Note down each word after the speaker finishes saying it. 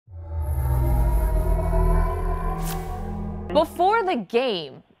Before the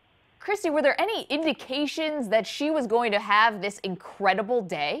game, Christie, were there any indications that she was going to have this incredible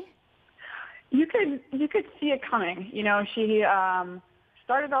day? You could see it coming. You know, she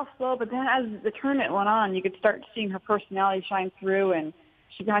started off slow, but then as the tournament went on, you could start seeing her personality shine through, and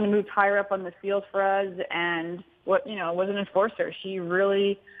she kind of moved higher up on the field for us. And was an enforcer. She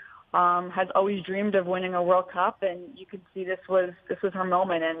really has always dreamed of winning a World Cup, and you could see this was her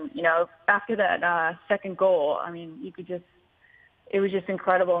moment. And after that second goal, I mean, it was just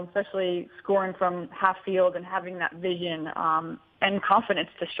incredible, and especially scoring from half field and having that vision and confidence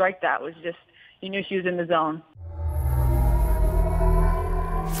to strike that was just, you knew she was in the zone.